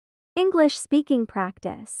English speaking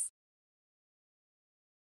practice.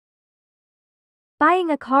 Buying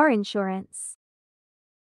a car insurance.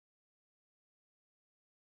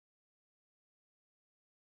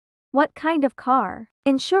 What kind of car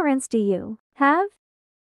insurance do you have?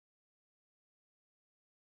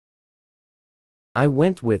 I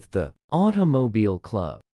went with the automobile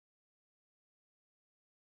club.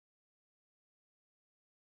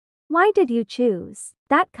 Why did you choose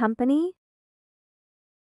that company?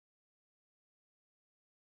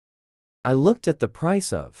 I looked at the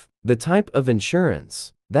price of the type of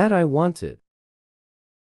insurance that I wanted.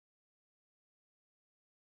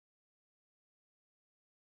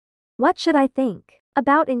 What should I think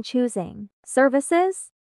about in choosing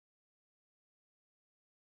services?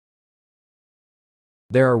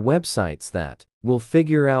 There are websites that will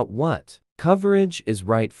figure out what coverage is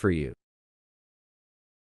right for you.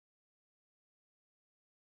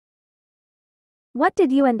 What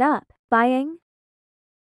did you end up buying?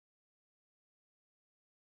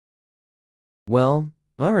 Well,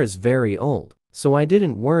 ours is very old, so I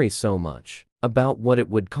didn't worry so much about what it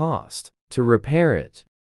would cost to repair it.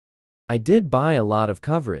 I did buy a lot of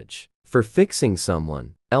coverage for fixing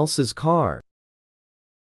someone else's car.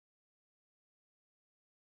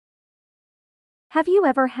 Have you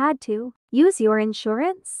ever had to use your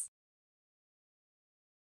insurance?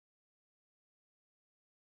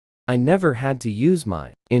 I never had to use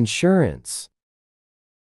my insurance.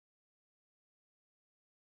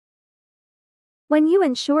 When you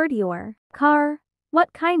insured your car,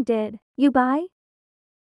 what kind did you buy?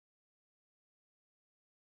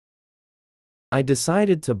 I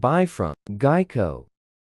decided to buy from Geico.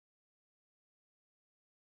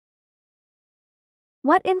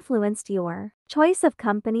 What influenced your choice of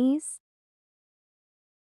companies?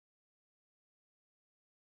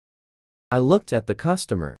 I looked at the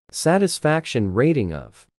customer satisfaction rating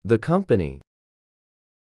of the company.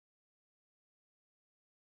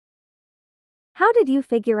 How did you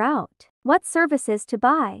figure out what services to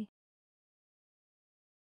buy?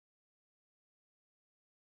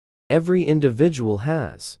 Every individual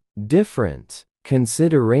has different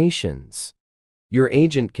considerations. Your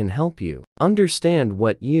agent can help you understand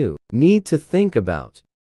what you need to think about.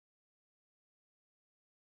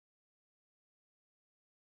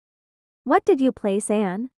 What did you place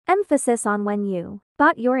an emphasis on when you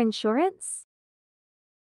bought your insurance?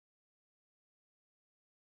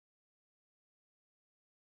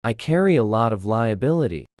 I carry a lot of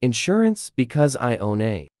liability insurance because I own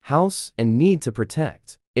a house and need to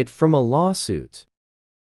protect it from a lawsuit.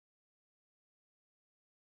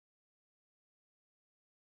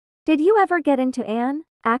 Did you ever get into an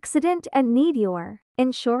accident and need your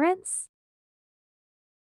insurance?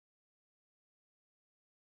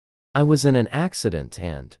 I was in an accident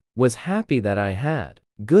and was happy that I had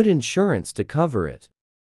good insurance to cover it.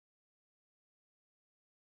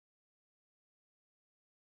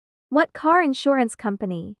 What car insurance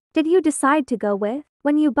company did you decide to go with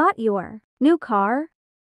when you bought your new car?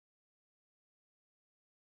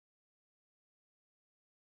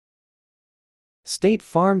 State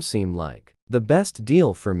Farm seemed like the best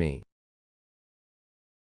deal for me.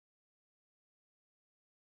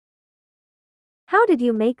 How did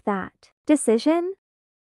you make that decision?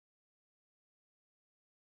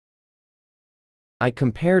 I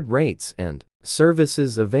compared rates and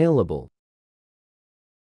services available.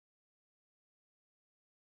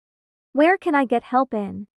 Where can I get help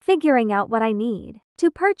in figuring out what I need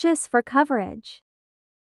to purchase for coverage?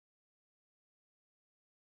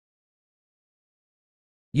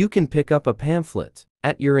 You can pick up a pamphlet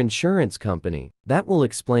at your insurance company that will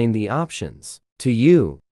explain the options to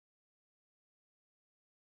you.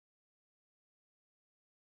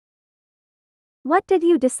 What did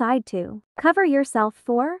you decide to cover yourself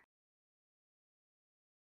for?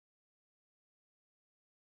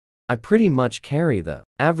 I pretty much carry the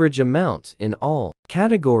average amount in all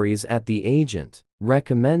categories at the agent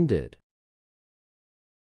recommended.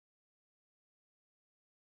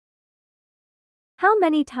 How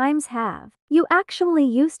many times have you actually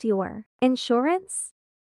used your insurance?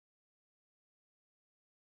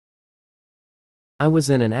 I was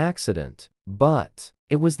in an accident, but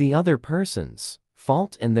it was the other person's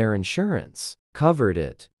fault and their insurance covered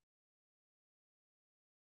it.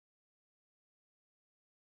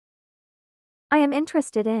 I am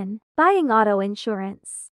interested in buying auto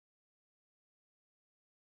insurance.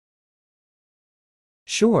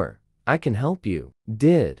 Sure, I can help you.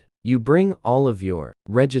 Did you bring all of your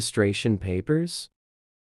registration papers?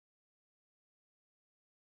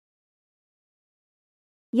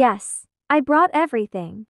 Yes, I brought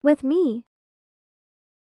everything with me.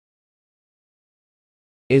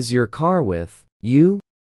 Is your car with you?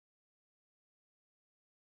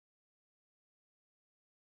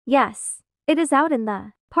 Yes, it is out in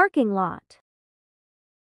the parking lot.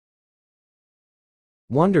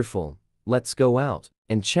 Wonderful. Let's go out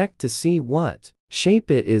and check to see what shape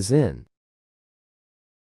it is in.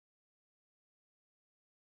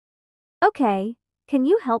 Okay, can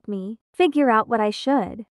you help me figure out what I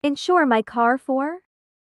should insure my car for?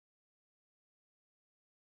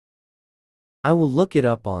 I will look it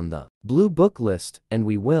up on the blue book list and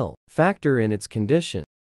we will factor in its condition.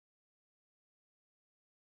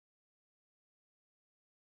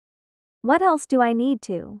 What else do I need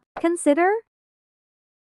to consider?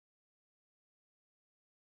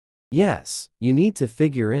 Yes, you need to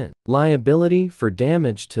figure in liability for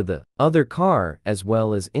damage to the other car as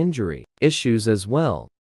well as injury issues as well.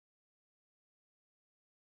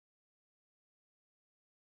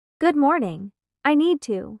 Good morning. I need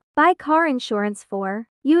to buy car insurance for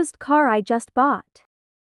used car I just bought.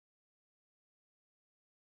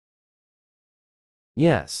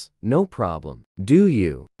 Yes, no problem. Do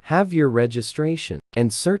you have your registration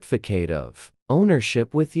and certificate of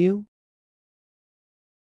ownership with you?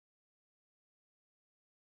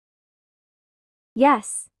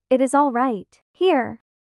 Yes, it is all right. Here.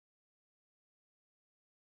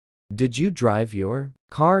 Did you drive your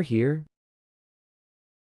car here?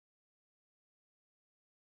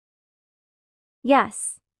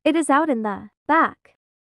 Yes, it is out in the back.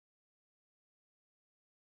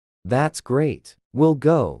 That's great. We'll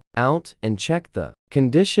go out and check the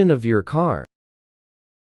condition of your car.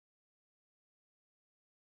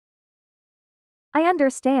 I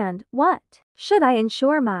understand. What should I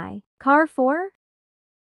insure my car for?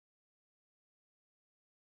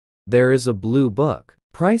 There is a blue book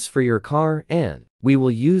price for your car and we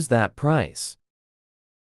will use that price.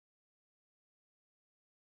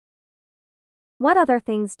 What other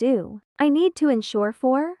things do I need to insure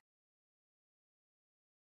for?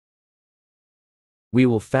 We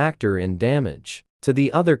will factor in damage to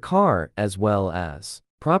the other car as well as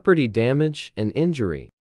property damage and injury.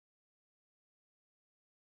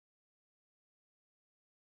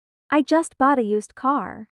 I just bought a used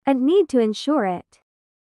car and need to insure it.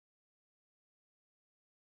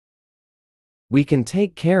 We can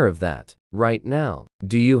take care of that right now.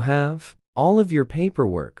 Do you have all of your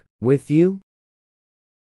paperwork with you?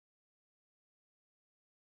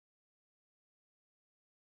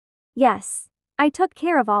 Yes, I took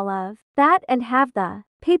care of all of that and have the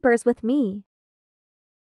papers with me.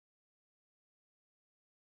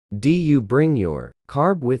 Do you bring your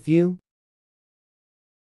car with you?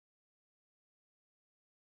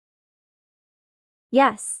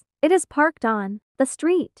 Yes, it is parked on the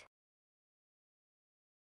street.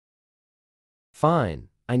 Fine,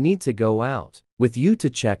 I need to go out with you to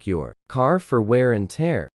check your car for wear and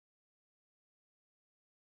tear.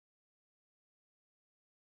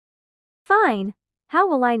 Fine. How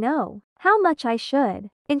will I know how much I should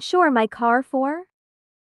insure my car for?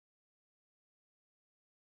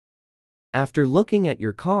 After looking at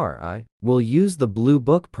your car, I will use the blue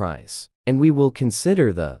book price and we will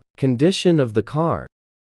consider the condition of the car.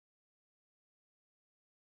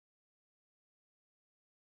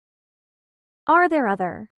 Are there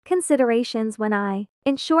other considerations when I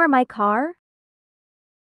insure my car?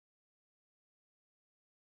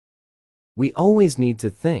 We always need to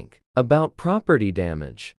think about property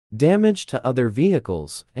damage, damage to other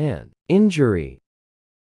vehicles, and injury.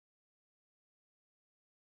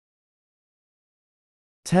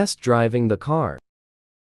 Test driving the car.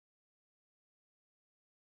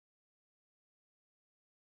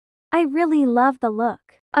 I really love the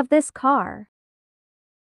look of this car.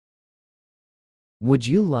 Would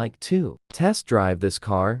you like to test drive this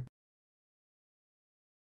car?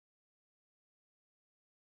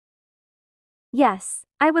 Yes,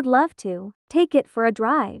 I would love to take it for a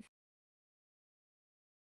drive.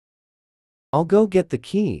 I'll go get the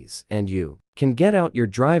keys and you can get out your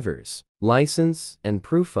driver's license and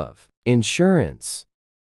proof of insurance.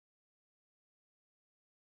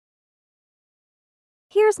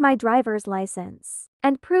 Here's my driver's license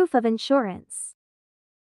and proof of insurance.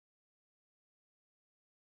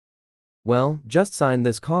 Well, just sign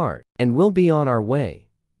this card and we'll be on our way.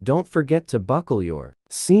 Don't forget to buckle your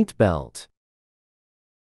seat belt.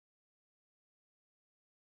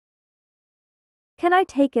 Can I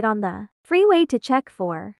take it on the freeway to check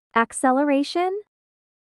for acceleration?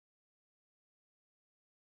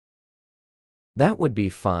 That would be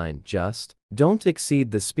fine, just don't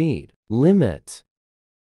exceed the speed limit.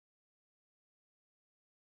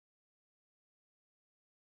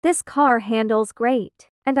 This car handles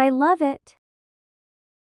great, and I love it.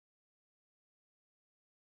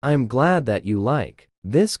 I'm glad that you like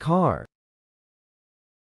this car.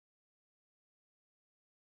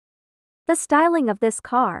 The styling of this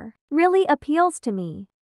car really appeals to me.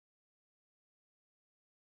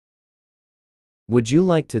 Would you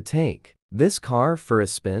like to take this car for a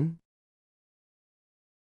spin?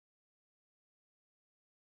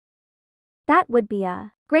 That would be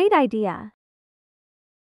a great idea.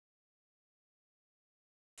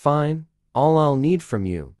 Fine, all I'll need from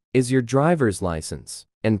you is your driver's license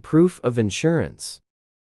and proof of insurance.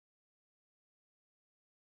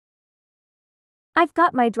 I've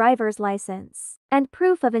got my driver's license and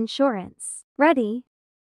proof of insurance ready.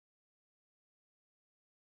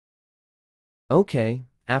 Okay,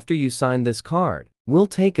 after you sign this card, we'll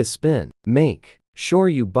take a spin. Make sure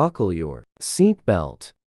you buckle your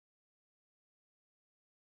seatbelt.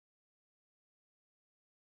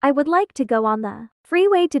 I would like to go on the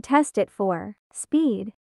freeway to test it for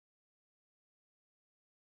speed.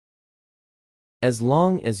 As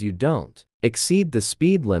long as you don't exceed the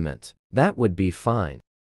speed limit, that would be fine.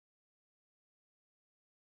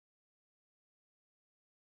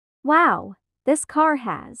 Wow, this car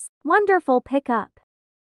has wonderful pickup.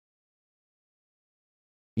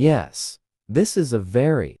 Yes, this is a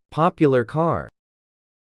very popular car.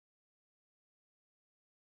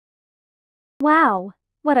 Wow,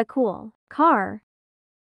 what a cool car.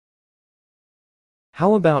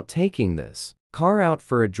 How about taking this car out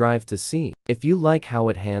for a drive to see if you like how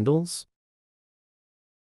it handles?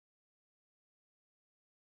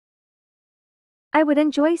 I would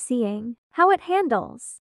enjoy seeing how it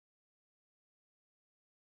handles.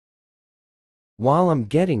 While I'm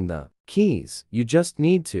getting the keys, you just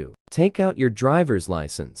need to take out your driver's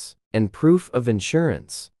license and proof of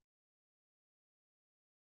insurance.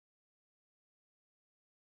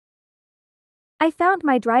 I found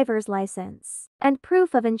my driver's license and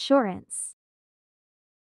proof of insurance.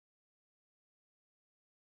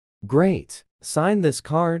 Great. Sign this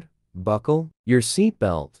card, buckle your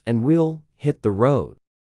seatbelt, and we'll hit the road.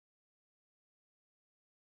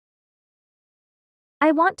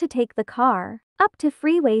 I want to take the car up to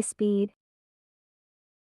freeway speed.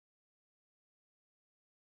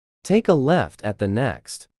 Take a left at the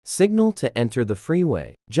next signal to enter the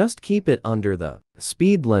freeway. Just keep it under the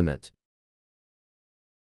speed limit.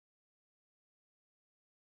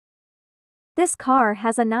 This car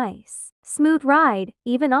has a nice, smooth ride,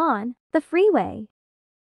 even on the freeway.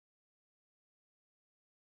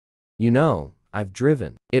 You know, I've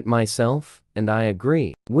driven it myself, and I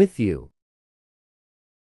agree with you.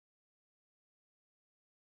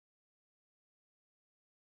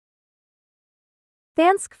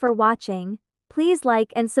 Thanks for watching. Please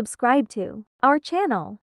like and subscribe to our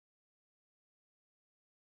channel.